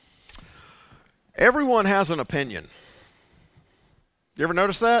Everyone has an opinion. You ever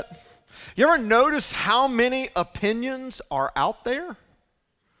notice that? You ever notice how many opinions are out there?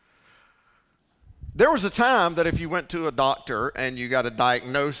 There was a time that if you went to a doctor and you got a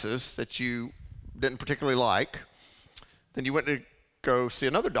diagnosis that you didn't particularly like, then you went to go see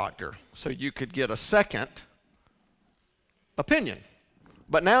another doctor so you could get a second opinion.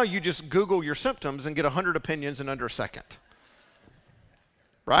 But now you just Google your symptoms and get 100 opinions in under a second.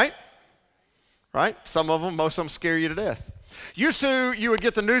 Right? Right? Some of them, most of them scare you to death. Used to, you would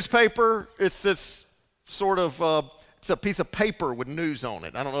get the newspaper. It's this sort of, it's a piece of paper with news on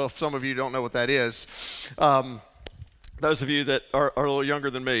it. I don't know if some of you don't know what that is. Those of you that are a little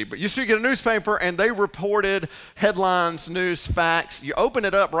younger than me. But used to get a newspaper and they reported headlines, news, facts. You open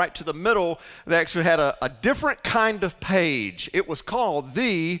it up right to the middle. They actually had a different kind of page. It was called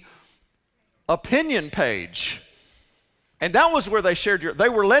the opinion page. And that was where they shared they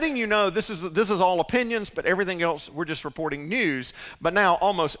were letting you know this is all opinions, but everything else, we're just reporting news. But now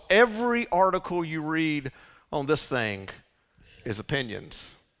almost every article you read on this thing is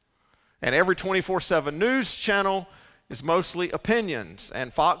opinions. And every 24/7 news channel is mostly opinions.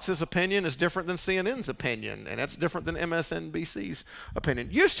 And Fox's opinion is different than CNN's opinion. And that's different than MSNBC's opinion.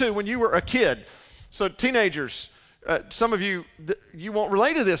 Used to, when you were a kid, so teenagers, some of you, you won't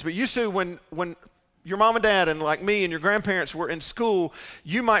relate to this, but used to when your mom and dad and like me and your grandparents were in school,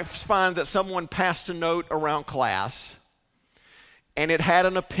 you might find that someone passed a note around class and it had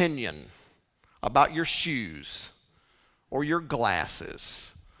an opinion about your shoes or your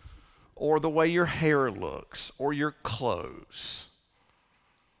glasses or the way your hair looks or your clothes.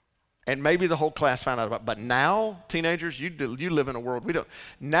 And maybe the whole class found out about it. But now, teenagers, you live in a world we don't.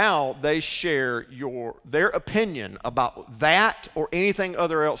 Now they share their opinion about that or anything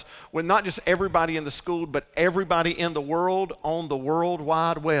other else with not just everybody in the school, but everybody in the world on the World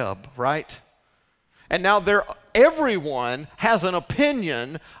Wide Web, right? And now everyone has an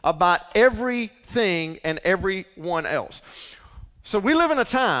opinion about everything and everyone else. So we live in a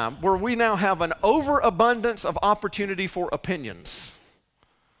time where we now have an overabundance of opportunity for opinions.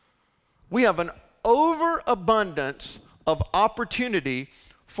 We have an overabundance of opportunity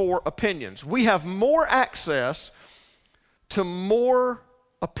for opinions. We have more access to more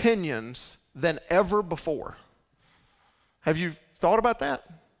opinions than ever before. Have you thought about that?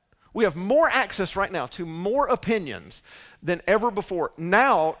 We have more access right now to more opinions than ever before.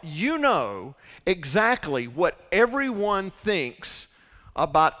 Now you know exactly what everyone thinks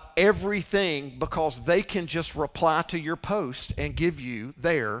about everything because they can just reply to your post and give you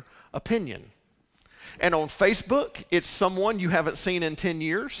their opinion. And on Facebook, it's someone you haven't seen in 10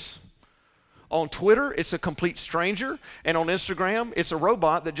 years. On Twitter, it's a complete stranger. And on Instagram, it's a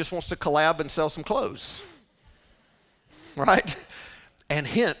robot that just wants to collab and sell some clothes. Right? And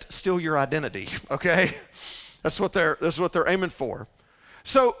hint, steal your identity, okay? That's what they're aiming for.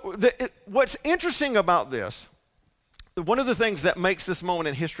 So what's interesting about this, one of the things that makes this moment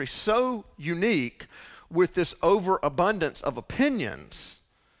in history so unique with this overabundance of opinions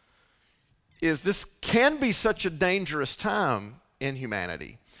is this can be such a dangerous time in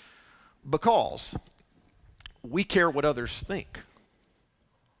humanity because we care what others think.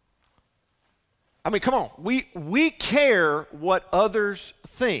 I mean, come on, we care what others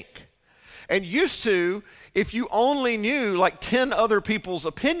think. And used to, if you only knew like 10 other people's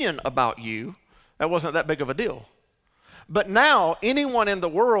opinion about you, that wasn't that big of a deal. But now anyone in the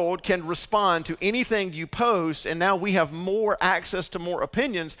world can respond to anything you post, and now we have more access to more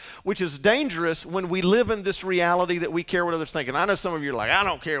opinions, which is dangerous when we live in this reality that we care what others think. And I know some of you are like, I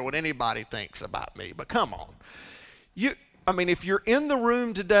don't care what anybody thinks about me, but come on. If you're in the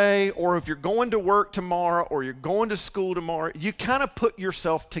room today, or if you're going to work tomorrow, or you're going to school tomorrow, you kind of put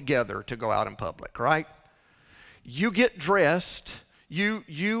yourself together to go out in public, right? You get dressed, you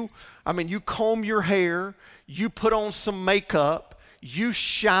comb your hair, you put on some makeup, you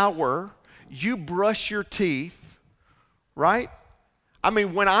shower, you brush your teeth, right?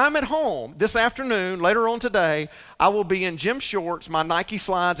 When I'm at home this afternoon, later on today, I will be in gym shorts, my Nike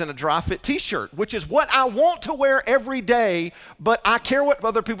slides, and a dry fit t-shirt, which is what I want to wear every day, but I care what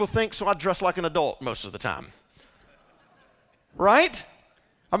other people think, so I dress like an adult most of the time. Right?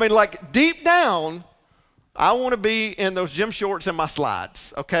 Deep down, I want to be in those gym shorts and my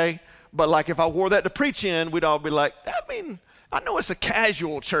slides, okay? But if I wore that to preach in, we'd all be like, I know it's a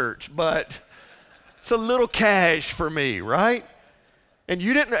casual church, but it's a little cash for me, right? And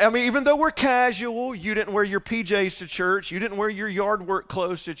you didn't, even though we're casual, you didn't wear your PJs to church, you didn't wear your yard work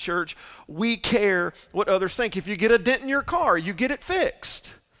clothes to church. We care what others think. If you get a dent in your car, you get it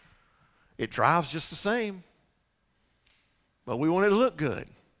fixed. It drives just the same, but we want it to look good.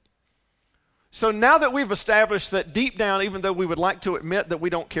 So now that we've established that deep down, even though we would like to admit that we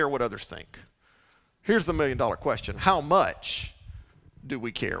don't care what others think, here's the million-dollar question. How much do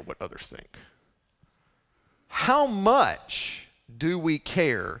we care what others think? How much do we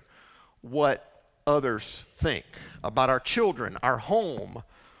care what others think about our children, our home,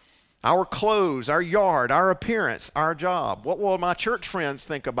 our clothes, our yard, our appearance, our job? What will my church friends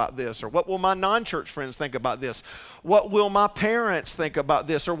think about this? Or what will my non-church friends think about this? What will my parents think about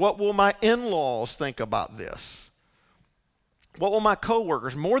this? Or what will my in-laws think about this? What will my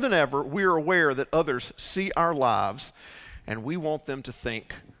coworkers? More than ever, we are aware that others see our lives and we want them to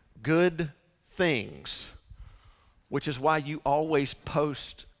think good things, which is why you always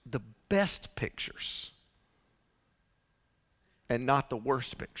post the best pictures and not the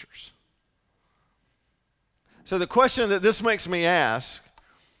worst pictures. So the question that this makes me ask,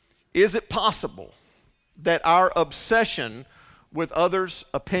 is it possible that our obsession with others'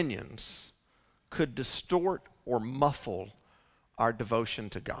 opinions could distort or muffle our devotion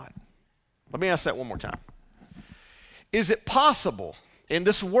to God? Let me ask that one more time. Is it possible, in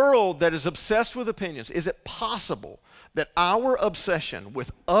this world that is obsessed with opinions, is it possible that our obsession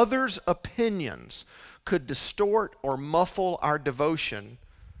with others' opinions could distort or muffle our devotion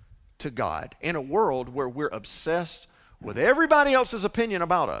to God in a world where we're obsessed with everybody else's opinion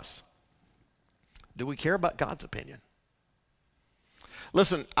about us? Do we care about God's opinion?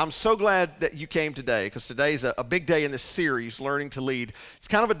 Listen, I'm so glad that you came today, because today's a big day in this series, Learning to Lead. It's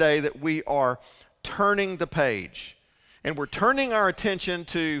kind of a day that we are turning the page. And we're turning our attention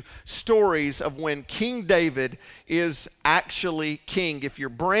to stories of when King David is actually king. If you're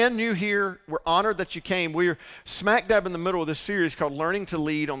brand new here, we're honored that you came. We're smack dab in the middle of this series called Learning to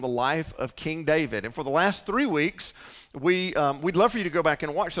Lead on the life of King David. And for the last 3 weeks, we'd love for you to go back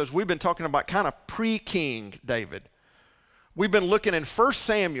and watch those. We've been talking about kind of pre-King David. We've been looking in 1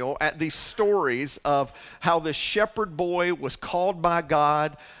 Samuel at these stories of how this shepherd boy was called by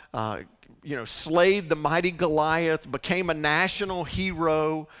God, slayed the mighty Goliath, became a national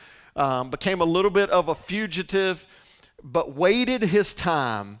hero, became a little bit of a fugitive, but waited his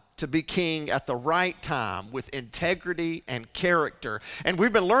time to be king at the right time with integrity and character. And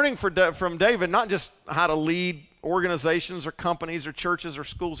we've been learning from David not just how to lead organizations or companies or churches or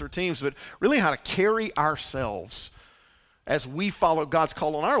schools or teams, but really how to carry ourselves as we follow God's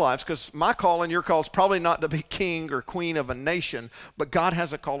call on our lives, because my call and your call is probably not to be king or queen of a nation, but God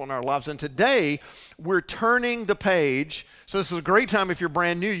has a call on our lives. And today, we're turning the page. So this is a great time if you're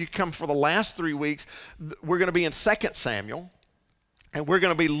brand new. You come for the last 3 weeks. We're going to be in 2 Samuel, and we're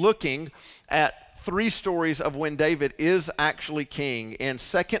going to be looking at 3 stories of when David is actually king. In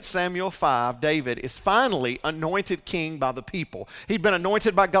 2 Samuel 5, David is finally anointed king by the people. He'd been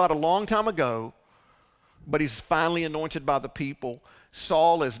anointed by God a long time ago, but he's finally anointed by the people.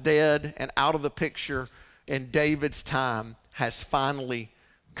 Saul is dead and out of the picture, and David's time has finally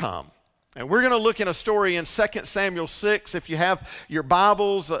come. And we're going to look in a story in 2 Samuel 6. If you have your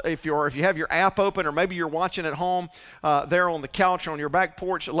Bibles, if you have your app open, or maybe you're watching at home there on the couch or on your back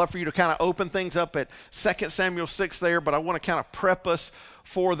porch, I'd love for you to kind of open things up at 2 Samuel 6 there, but I want to kind of prep us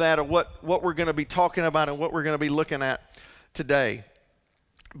for that, of what we're going to be talking about and what we're going to be looking at today.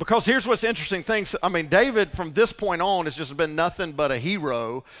 Because here's what's interesting things. I mean, David from this point on has just been nothing but a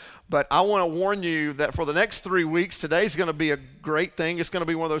hero. But I want to warn you that for the next 3 weeks, today's going to be a great thing. It's going to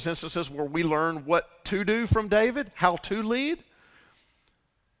be one of those instances where we learn what to do from David, how to lead.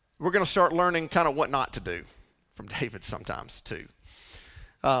 We're going to start learning kind of what not to do from David sometimes too.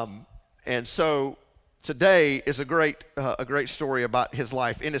 And so today is a great story about his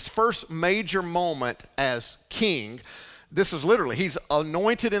life. In his first major moment as king, this is literally, he's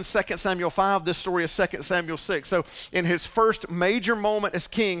anointed in 2 Samuel 5. This story is 2 Samuel 6. So in his first major moment as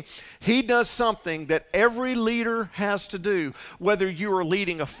king, he does something that every leader has to do. Whether you are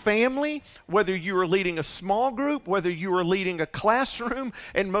leading a family, whether you are leading a small group, whether you are leading a classroom,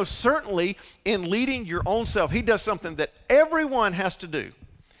 and most certainly in leading your own self, he does something that everyone has to do.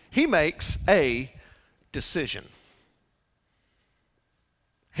 He makes a decision.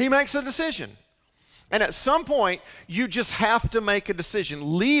 He makes a decision. And at some point, you just have to make a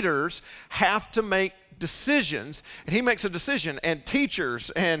decision. Leaders have to make decisions, and he makes a decision. And teachers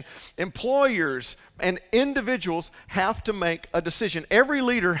and employers and individuals have to make a decision. Every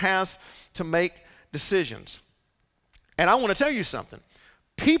leader has to make decisions. And I want to tell you something.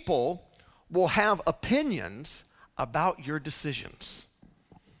 People will have opinions about your decisions.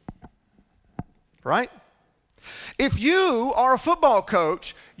 Right? If you are a football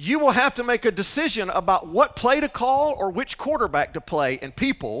coach, you will have to make a decision about what play to call or which quarterback to play, and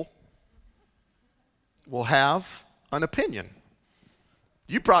people will have an opinion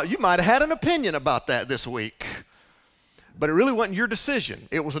You might have had an opinion about that this week. But it really wasn't your decision.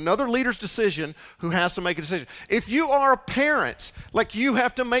 It was another leader's decision who has to make a decision. If you are a parent, like you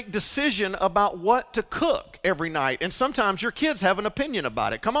have to make decision about what to cook every night. And sometimes your kids have an opinion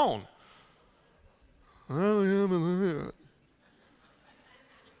about it. Come on.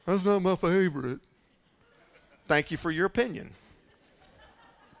 That's not my favorite. Thank you for your opinion.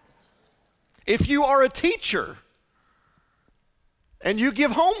 If you are a teacher and you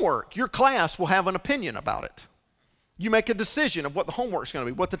give homework, your class will have an opinion about it. You make a decision of what the homework's going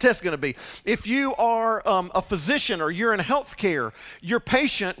to be, what the test's going to be. If you are a physician or you're in healthcare, your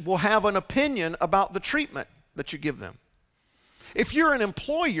patient will have an opinion about the treatment that you give them. If you're an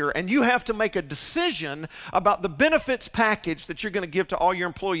employer and you have to make a decision about the benefits package that you're going to give to all your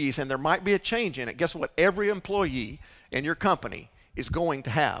employees, and there might be a change in it, guess what? Every employee in your company is going to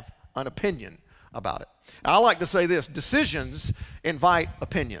have an opinion about it. I like to say this: decisions invite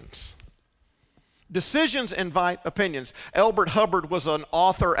opinions. Decisions invite opinions. Elbert Hubbard was an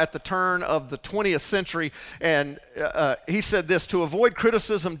author at the turn of the 20th century, and he said this: to avoid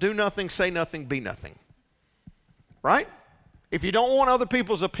criticism, do nothing, say nothing, be nothing. Right? If you don't want other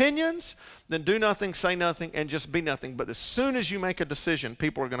people's opinions, then do nothing, say nothing, and just be nothing. But as soon as you make a decision,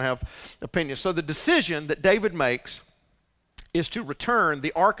 people are going to have opinions. So the decision that David makes is to return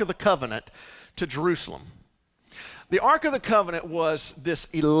the Ark of the Covenant to Jerusalem. The Ark of the Covenant was this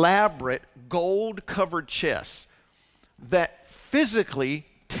elaborate gold-covered chest that physically,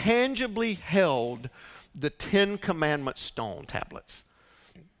 tangibly held the Ten Commandments stone tablets.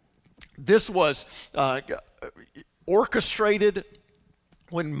 This was orchestrated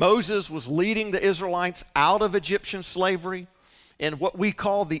when Moses was leading the Israelites out of Egyptian slavery in what we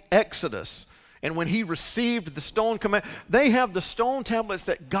call the Exodus. And when he received the stone command, they have the stone tablets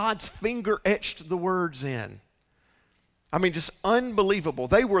that God's finger etched the words in. I mean, just unbelievable.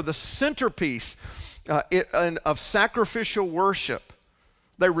 They were the centerpiece of sacrificial worship.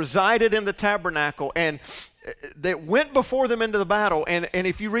 They resided in the tabernacle, and they went before them into the battle. And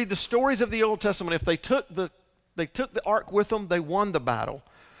if you read the stories of the Old Testament, if they took the ark with them, they won the battle.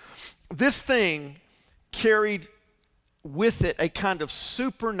 This thing carried with it a kind of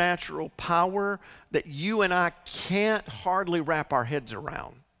supernatural power that you and I can't hardly wrap our heads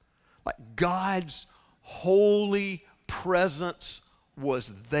around. Like God's holy presence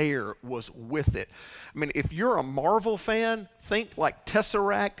was there, was with it. I mean, if you're a Marvel fan, think like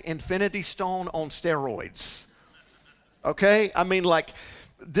Tesseract Infinity Stone on steroids. Okay? I mean, like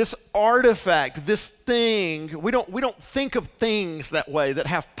this artifact, this thing, we don't think of things that way that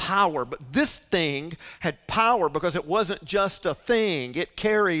have power, but this thing had power because it wasn't just a thing. It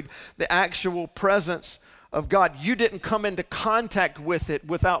carried the actual presence of God. You didn't come into contact with it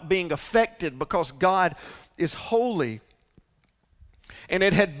without being affected because God is holy. And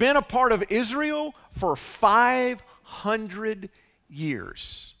it had been a part of Israel for 500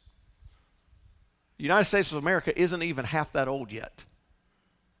 years. The United States of America isn't even half that old yet.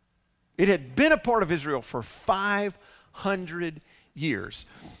 It had been a part of Israel for 500 years,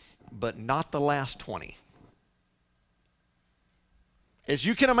 but not the last 20. As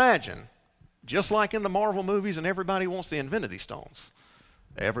you can imagine, just like in the Marvel movies and everybody wants the Infinity Stones,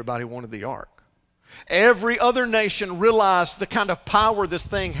 everybody wanted the ark. Every other nation realized the kind of power this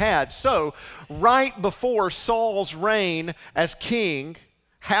thing had. So, right before Saul's reign as king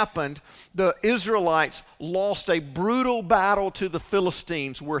happened, the Israelites lost a brutal battle to the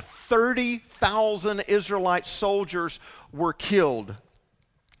Philistines where 30,000 Israelite soldiers were killed.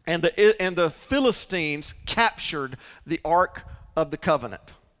 And the Philistines captured the Ark of the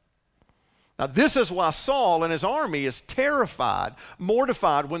Covenant. Now, this is why Saul and his army is terrified,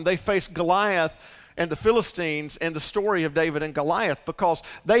 mortified when they face Goliath and the Philistines and the story of David and Goliath, because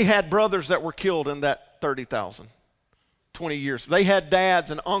they had brothers that were killed in that 30,000, 20 years. They had dads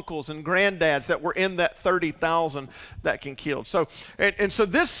and uncles and granddads that were in that 30,000 that can killed. So, and so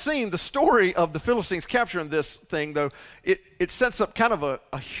this scene, the story of the Philistines capturing this thing, though, it sets up kind of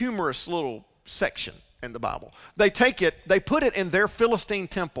a humorous little section in the Bible. They take it, they put it in their Philistine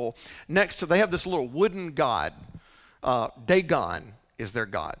temple next to, they have this little wooden god. Dagon is their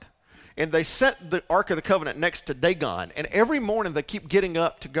god. And they set the Ark of the Covenant next to Dagon. And every morning they keep getting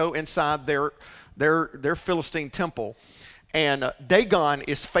up to go inside their Philistine temple. And Dagon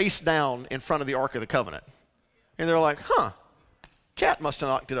is face down in front of the Ark of the Covenant. And they're like, cat must have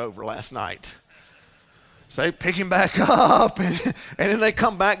knocked it over last night. So they pick him back up, and then they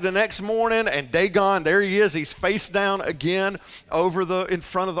come back the next morning, and Dagon, there he is. He's face down again in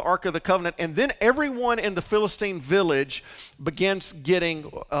front of the Ark of the Covenant. And then everyone in the Philistine village begins getting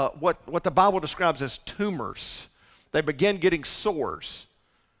what the Bible describes as tumors. They begin getting sores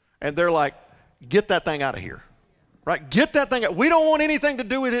And they're like, get that thing out of here. Right? Get that thing out. We don't want anything to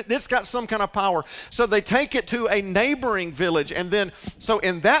do with it. It's got some kind of power. So they take it to a neighboring village. And then, so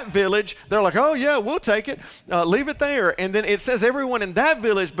in that village, they're like, oh yeah, we'll take it. Leave it there. And then it says everyone in that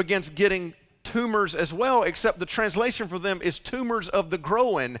village begins getting tumors as well, except the translation for them is tumors of the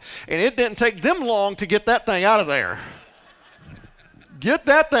growing. And it didn't take them long to get that thing out of there. Get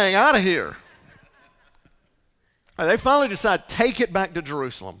that thing out of here. And they finally decide, take it back to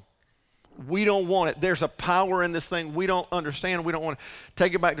Jerusalem. We don't want it. There's a power in this thing we don't understand. We don't want to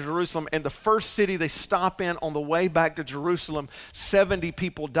take it back to Jerusalem. And the first city they stop in on the way back to Jerusalem, 70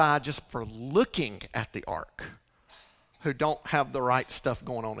 people die just for looking at the ark who don't have the right stuff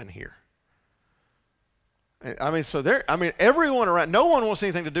going on in here. I mean, so everyone around, no one wants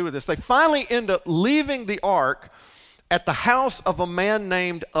anything to do with this. They finally end up leaving the ark at the house of a man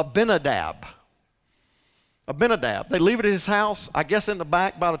named Abinadab. Abinadab. They leave it at his house, I guess in the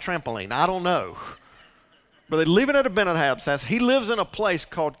back by the trampoline. I don't know. But they leave it at Abinadab's house. He lives in a place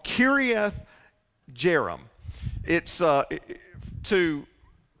called Kiriath Jearim. It's to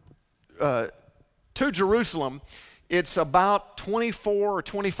Jerusalem, it's about 24 or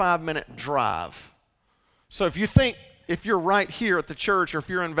 25-minute drive. So if you're right here at the church or if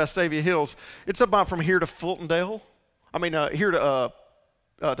you're in Vestavia Hills, it's about from here to Fultondale. Here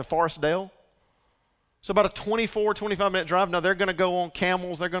to Forest Dale. It's about a 24, 25-minute drive. Now, they're going to go on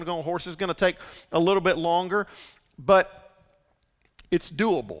camels. They're going to go on horses. It's going to take a little bit longer, but it's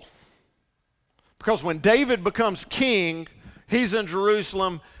doable. Because when David becomes king, he's in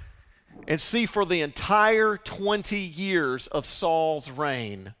Jerusalem, and see, for the entire 20 years of Saul's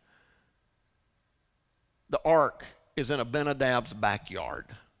reign, the ark is in Abinadab's backyard,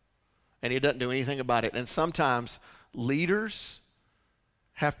 and he doesn't do anything about it. And sometimes leaders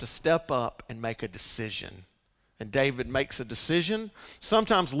have to step up and make a decision. And David makes a decision.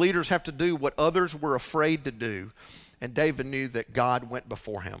 Sometimes leaders have to do what others were afraid to do. And David knew that God went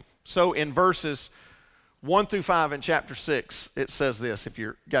before him. So in verses 1 through 5 in chapter 6, it says this. If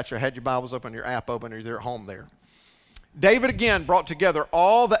you had your Bibles open, your app open, or you're at home there. David again brought together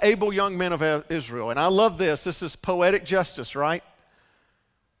all the able young men of Israel. And I love this. This is poetic justice, right?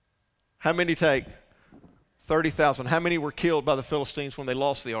 How many take? 30,000. How many were killed by the Philistines when they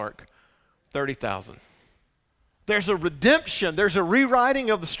lost the ark? 30,000. There's a redemption. There's a rewriting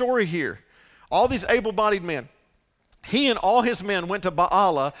of the story here. All these able-bodied men. He and all his men went to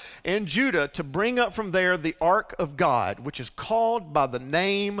Baalah in Judah to bring up from there the ark of God, which is called by the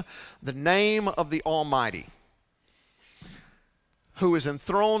name of the Almighty, who is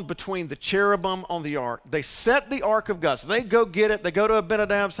enthroned between the cherubim on the ark. They set the ark of God. So they go get it. They go to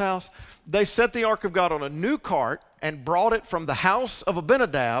Abinadab's house. They set the ark of God on a new cart and brought it from the house of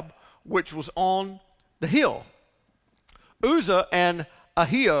Abinadab, which was on the hill. Uzzah and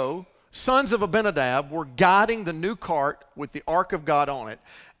Ahio, sons of Abinadab, were guiding the new cart with the ark of God on it,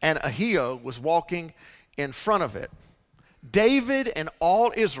 and Ahio was walking in front of it. David and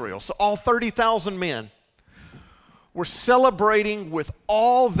all Israel, so all 30,000 men, were celebrating with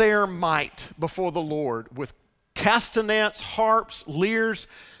all their might before the Lord with castanets, harps, lyres,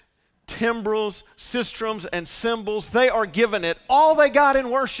 timbrels, sistrums, and cymbals. They are giving it all they got in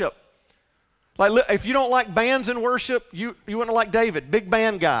worship. Like, if you don't like bands in worship, you wouldn't like David, big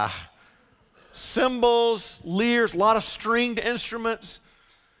band guy. Cymbals, lyres, a lot of stringed instruments.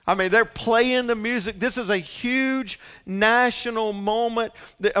 They're playing the music. This is a huge national moment.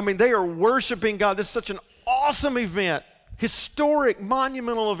 They are worshiping God. This is such an awesome event, historic,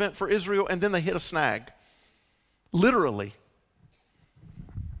 monumental event for Israel, and then they hit a snag. Literally.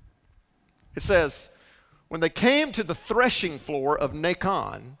 It says, when they came to the threshing floor of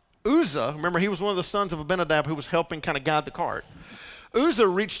Nacon, Uzzah, remember he was one of the sons of Abinadab who was helping kind of guide the cart. Uzzah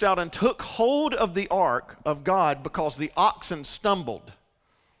reached out and took hold of the ark of God because the oxen stumbled.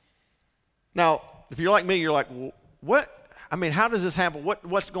 Now, if you're like me, you're like, well, what? How does this happen?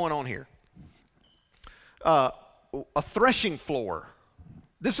 What's going on here? A threshing floor.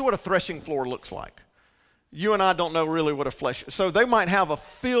 This is what a threshing floor looks like. You and I don't know really what a flesh. So they might have a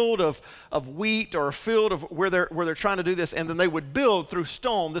field of wheat or a field of where they're trying to do this, and then they would build through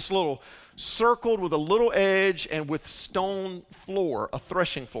stone this little circled with a little edge and with stone floor, a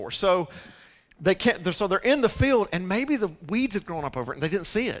threshing floor. So they're in the field, and maybe the weeds had grown up over it and they didn't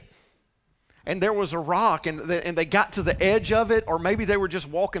see it. And there was a rock, and they got to the edge of it, or maybe they were just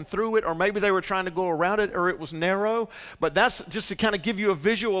walking through it, or maybe they were trying to go around it, or it was narrow. But that's just to kind of give you a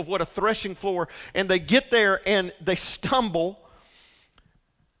visual of what a threshing floor. And they get there, and they stumble,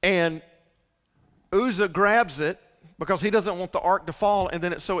 and Uzzah grabs it because he doesn't want the ark to fall. And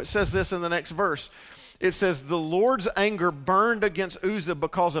then so it says this in the next verse. it says, the Lord's anger burned against Uzzah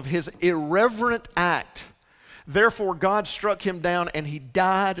because of his irreverent act. Therefore, God struck him down, and he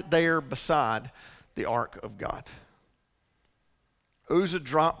died there beside the ark of God. Uzzah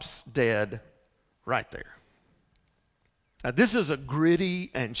drops dead right there. Now, this is a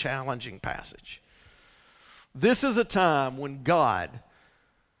gritty and challenging passage. This is a time when God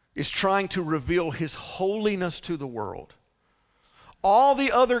is trying to reveal his holiness to the world. All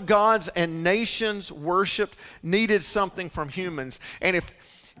the other gods and nations worshipped needed something from humans. And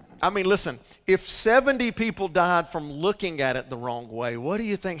listen, if 70 people died from looking at it the wrong way, what do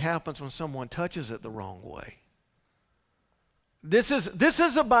you think happens when someone touches it the wrong way? This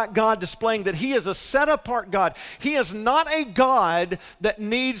is about God displaying that he is a set-apart God. He is not a God that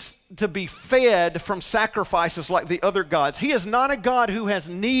needs to be fed from sacrifices like the other gods. He is not a God who has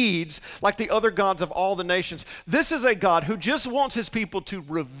needs like the other gods of all the nations. This is a God who just wants his people to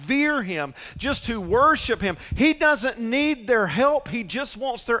revere him, just to worship him. He doesn't need their help. He just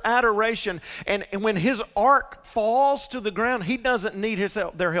wants their adoration. And when his ark falls to the ground, he doesn't need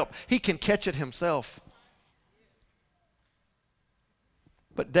their help. He can catch it himself.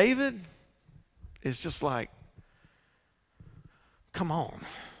 But David is just like, come on.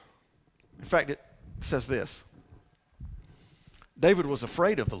 In fact, it says this. David was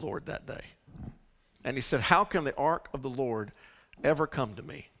afraid of the Lord that day. And he said, how can the ark of the Lord ever come to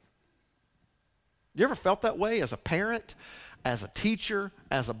me? You ever felt that way as a parent, as a teacher,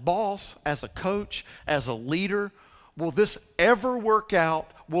 as a boss, as a coach, as a leader? Will this ever work out?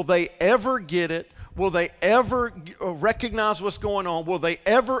 Will they ever get it? Will they ever recognize what's going on? Will they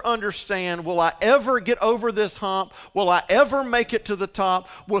ever understand? Will I ever get over this hump? Will I ever make it to the top?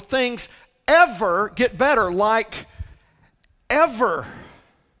 Will things ever get better? Like ever?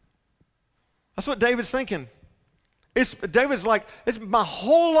 That's what David's thinking. David's like, it's my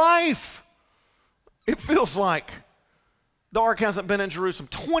whole life. It feels like the ark hasn't been in Jerusalem.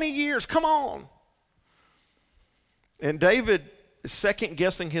 20 years, come on. And David is second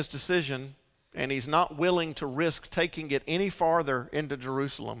guessing his decision, and he's not willing to risk taking it any farther into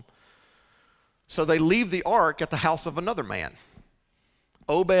Jerusalem. So they leave the ark at the house of another man,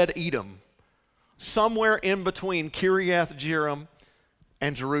 Obed-Edom, somewhere in between Kiriath-Jearim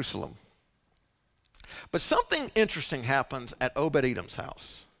and Jerusalem. But something interesting happens at Obed-Edom's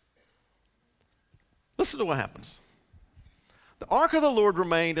house. Listen to what happens. The ark of the Lord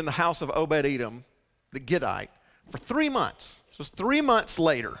remained in the house of Obed-Edom, the Gittite, for 3 months. So it's 3 months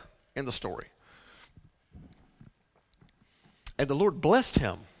later in the story. And the Lord blessed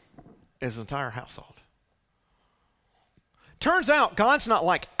him and his entire household. Turns out God's not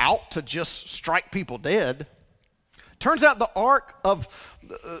like out to just strike people dead. Turns out the ark of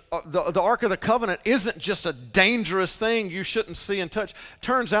the covenant isn't just a dangerous thing you shouldn't see and touch.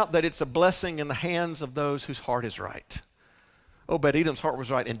 Turns out that it's a blessing in the hands of those whose heart is right. Obed-Edom's heart was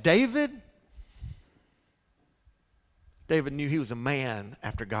right. And David knew he was a man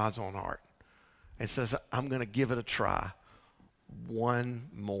after God's own heart. And says, I'm going to give it a try one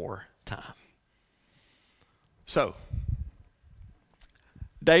more time. So,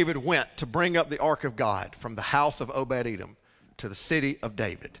 David went to bring up the ark of God from the house of Obed-Edom to the city of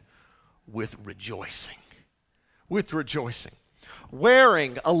David with rejoicing. With rejoicing.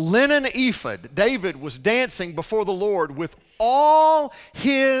 Wearing a linen ephod, David was dancing before the Lord with all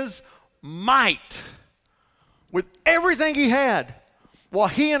his might, with everything he had, while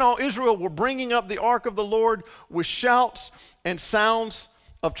he and all Israel were bringing up the ark of the Lord with shouts and sounds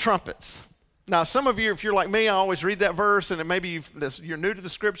of trumpets. Now, some of you, if you're like me, I always read that verse, and maybe you're new to the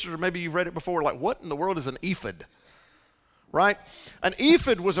scriptures, or maybe you've read it before, like, what in the world is an ephod? Right? An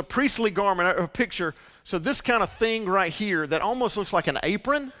ephod was a priestly garment, a picture. So this kind of thing right here that almost looks like an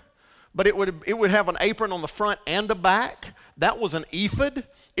apron, but it would have an apron on the front and the back. That was an ephod.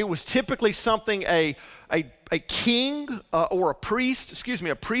 It was typically something a king or a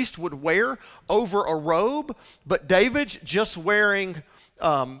priest would wear over a robe, but David's just wearing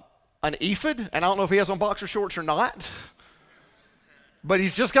an ephod, and I don't know if he has on boxer shorts or not, but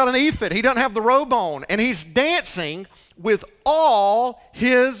he's just got an ephod. He doesn't have the robe on, and he's dancing with all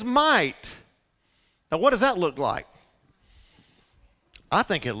his might. Now, what does that look like? I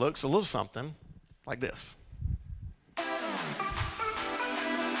think it looks a little something like this.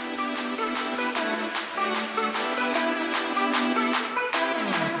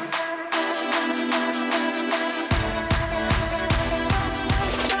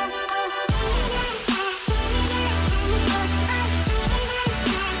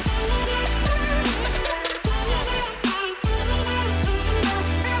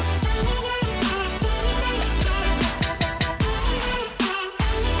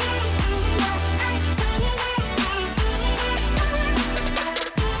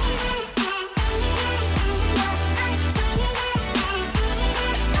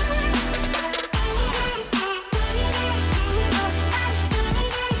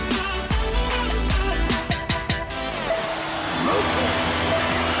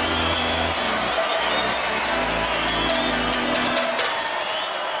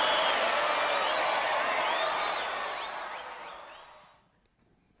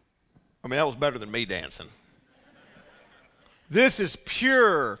 better than me dancing. This is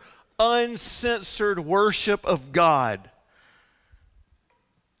pure, uncensored worship of God.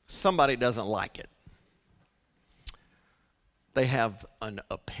 Somebody doesn't like it. They have an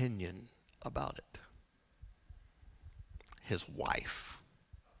opinion about it. His wife.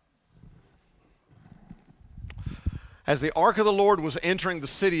 As the ark of the Lord was entering the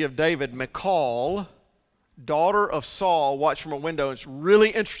city of David, Michal, daughter of Saul, watched from a window. It's really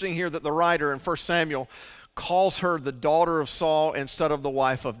interesting here that the writer in 1 Samuel calls her the daughter of Saul instead of the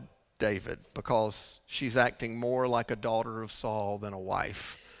wife of David, because she's acting more like a daughter of Saul than a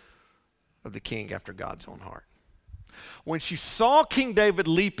wife of the king after God's own heart. When she saw King David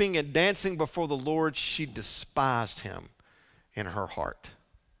leaping and dancing before the Lord, she despised him in her heart.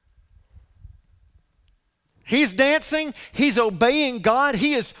 He's dancing, he's obeying God,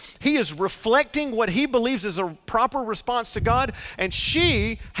 he is reflecting what he believes is a proper response to God, and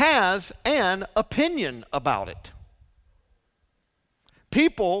she has an opinion about it.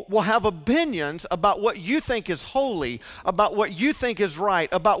 People will have opinions about what you think is holy, about what you think is right,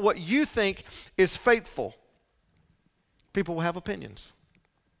 about what you think is faithful. People will have opinions.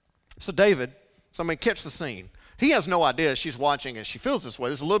 So David, catch the scene. He has no idea she's watching and she feels this way.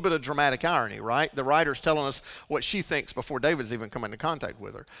 There's a little bit of dramatic irony, right? The writer's telling us what she thinks before David's even come into contact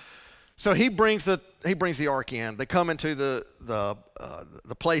with her. So he brings the ark in. They come into the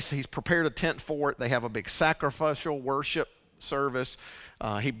place. He's prepared a tent for it. They have a big sacrificial worship service.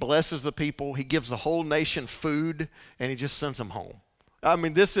 He blesses the people. He gives the whole nation food, and he just sends them home. I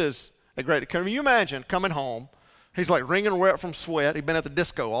mean, this is a great. Can you imagine coming home? He's like wringing wet from sweat. He'd been at the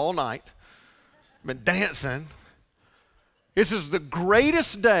disco all night, been dancing. This is the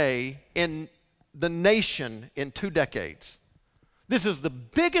greatest day in the nation in 2 decades. This is the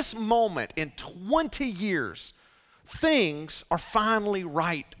biggest moment in 20 years. Things are finally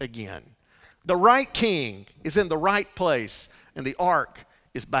right again. The right king is in the right place, and the ark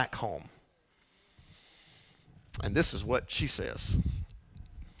is back home. And this is what she says.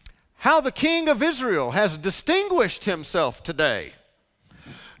 How the king of Israel has distinguished himself today,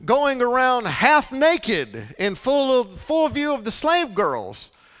 going around half naked in full view of the slave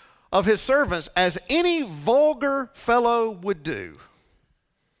girls of his servants, as any vulgar fellow would do.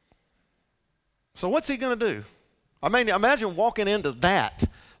 So what's he going to do? I mean, imagine walking into that.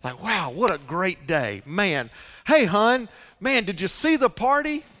 Like, wow, what a great day. Man, hey, hon, man, did you see the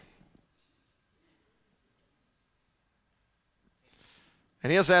party? And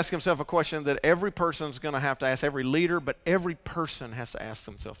he has to ask himself a question that every person is going to have to ask, every leader, but every person has to ask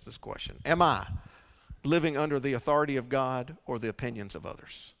themselves this question. Am I living under the authority of God or the opinions of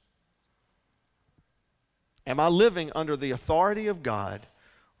others? Am I living under the authority of God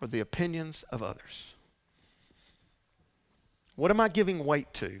or the opinions of others? What am I giving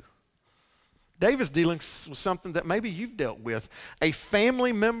weight to? David's dealing with something that maybe you've dealt with. A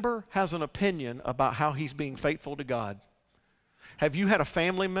family member has an opinion about how he's being faithful to God. Have you had a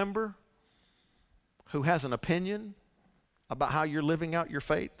family member who has an opinion about how you're living out your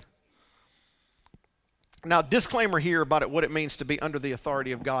faith? Now, disclaimer here about what it means to be under the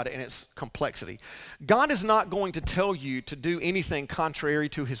authority of God and its complexity. God is not going to tell you to do anything contrary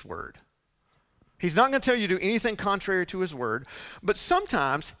to his word. He's not going to tell you to do anything contrary to his word, but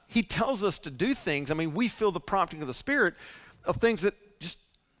sometimes he tells us to do things. I mean, we feel the prompting of the Spirit of things that just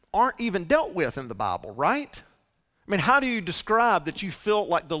aren't even dealt with in the Bible, right? I mean, how do you describe that you feel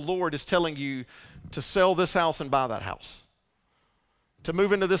like the Lord is telling you to sell this house and buy that house? To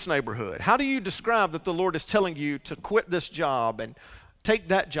move into this neighborhood? How do you describe that the Lord is telling you to quit this job and take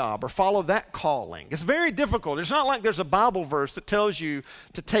that job or follow that calling? It's very difficult. It's not like there's a Bible verse that tells you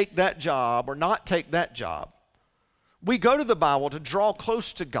to take that job or not take that job. We go to the Bible to draw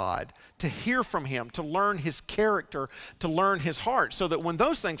close to God, to hear from him, to learn his character, to learn his heart, so that when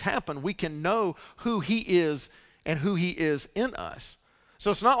those things happen, we can know who he is and who he is in us. So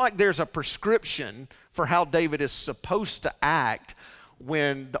it's not like there's a prescription for how David is supposed to act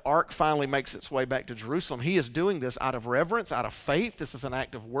when the ark finally makes its way back to Jerusalem. He is doing this out of reverence, out of faith. This is an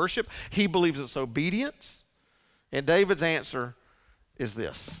act of worship. He believes it's obedience. And David's answer is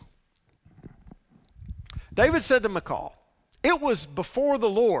this. David said to Michal, "It was before the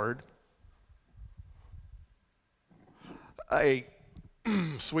Lord,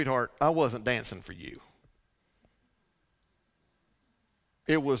 sweetheart, I wasn't dancing for you.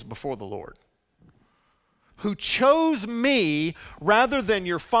 It was before the Lord, who chose me rather than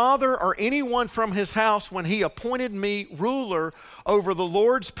your father or anyone from his house when he appointed me ruler over the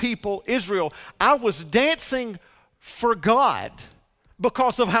Lord's people, Israel. I was dancing for God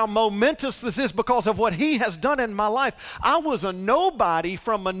because of how momentous this is, because of what he has done in my life. I was a nobody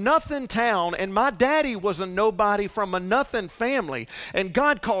from a nothing town, and my daddy was a nobody from a nothing family. And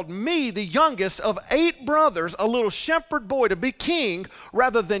God called me, the youngest of 8 brothers, a little shepherd boy, to be king,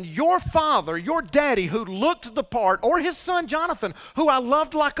 rather than your father, your daddy, who looked the part, or his son Jonathan, who I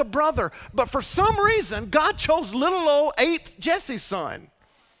loved like a brother. But for some reason, God chose little old 8th Jesse's son.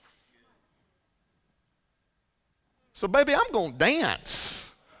 So, baby, I'm going to dance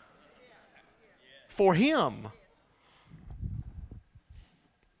for him.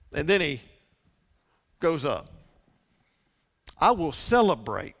 And then he goes up. I will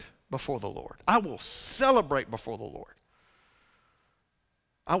celebrate before the Lord. I will celebrate before the Lord.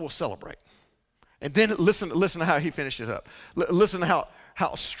 I will celebrate. And then listen to how he finishes it up. Listen to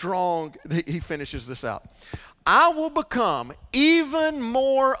how strong he finishes this out. I will become even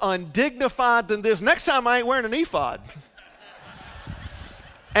more undignified than this. Next time I ain't wearing an ephod.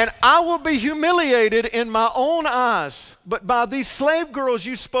 And I will be humiliated in my own eyes. But by these slave girls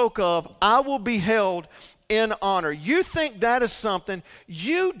you spoke of, I will be held in honor. You think that is something?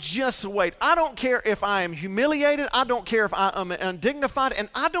 You just wait. I don't care if I am humiliated. I don't care if I am undignified. And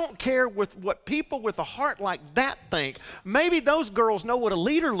I don't care with what people with a heart like that think. Maybe those girls know what a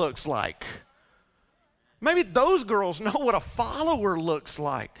leader looks like. Maybe those girls know what a follower looks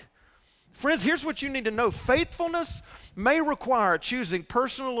like. Friends, here's what you need to know. Faithfulness may require choosing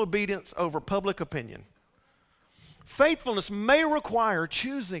personal obedience over public opinion. Faithfulness may require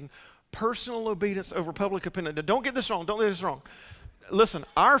choosing personal obedience over public opinion. Now, don't get this wrong. Don't get this wrong. Listen,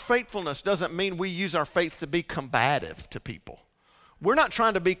 our faithfulness doesn't mean we use our faith to be combative to people. We're not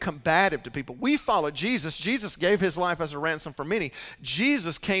trying to be combative to people. We follow Jesus. Jesus gave his life as a ransom for many.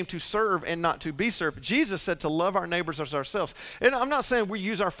 Jesus came to serve and not to be served. Jesus said to love our neighbors as ourselves. And I'm not saying we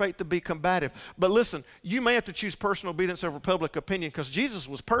use our faith to be combative, but listen, you may have to choose personal obedience over public opinion because Jesus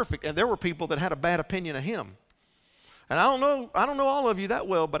was perfect and there were people that had a bad opinion of him. And I don't know all of you that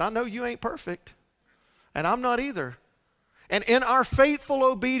well, but I know you ain't perfect. And I'm not either. And in our faithful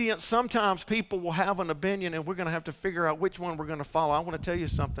obedience, sometimes people will have an opinion and we're going to have to figure out which one we're going to follow. I want to tell you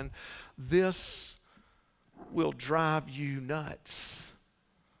something. This will drive you nuts.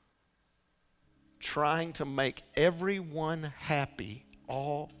 Trying to make everyone happy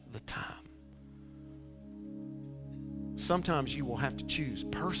all the time. Sometimes you will have to choose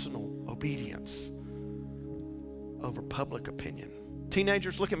personal obedience over public opinion.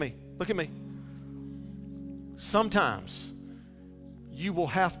 Teenagers, look at me. Look at me. Sometimes you will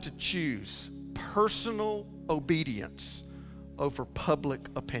have to choose personal obedience over public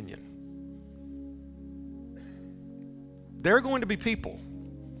opinion. There are going to be people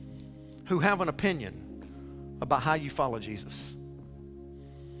who have an opinion about how you follow Jesus,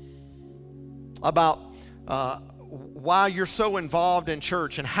 about why you're so involved in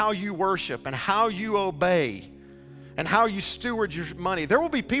church and how you worship and how you obey and how you steward your money. There will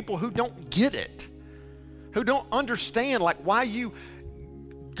be people who don't get it, who don't understand like why you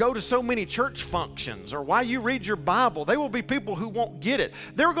go to so many church functions or why you read your Bible. There will be people who won't get it.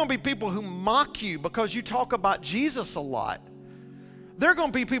 There are going to be people who mock you because you talk about Jesus a lot. There are going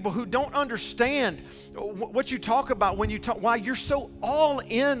to be people who don't understand what you talk about when you talk, why you're so all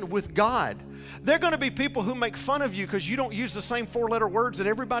in with God. There are going to be people who make fun of you because you don't use the same 4-letter words that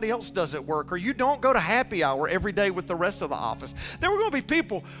everybody else does at work, or you don't go to happy hour every day with the rest of the office. There are going to be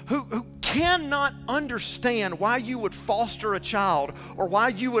people who cannot understand why you would foster a child or why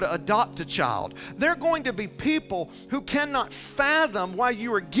you would adopt a child. There are going to be people who cannot fathom why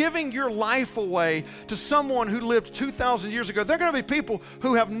you are giving your life away to someone who lived 2,000 years ago. There are going to be people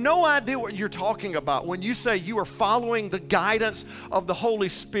who have no idea what you're talking about when you say you are following the guidance of the Holy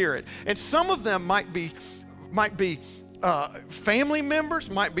Spirit. And some of them might be family members,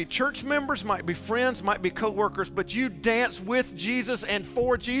 might be church members, might be friends, might be co-workers, but you dance with Jesus and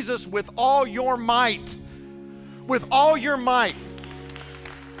for Jesus with all your might. With all your might.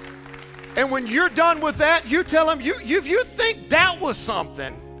 And when you're done with that, you tell them, if you think that was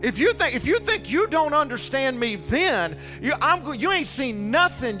something, if you think you don't understand me then, you ain't seen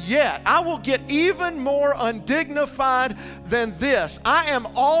nothing yet. I will get even more undignified than this. I am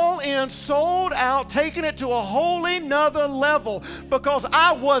all in, sold out, taking it to a wholly nother level because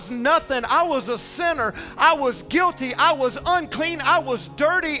I was nothing. I was a sinner. I was guilty. I was unclean. I was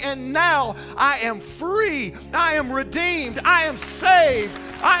dirty. And now I am free. I am redeemed. I am saved.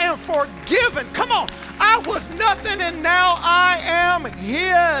 I am forgiven. Come on. I was nothing and now I am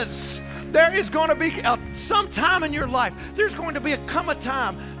His. There is going to be some time in your life, there's going to come a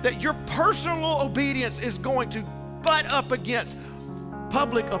time that your personal obedience is going to butt up against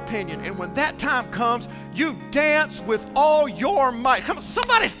public opinion. And when that time comes, you dance with all your might. Come on,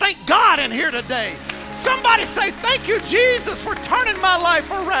 somebody thank God in here today. Somebody say, thank you, Jesus, for turning my life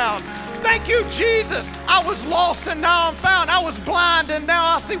around. Thank you, Jesus. I was lost and now I'm found. I was blind and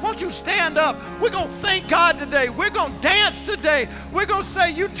now I see. Won't you stand up? We're going to thank God today. We're going to dance today. We're going to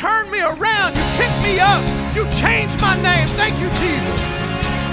say, you turned me around. You picked me up. You changed my name. Thank you, Jesus.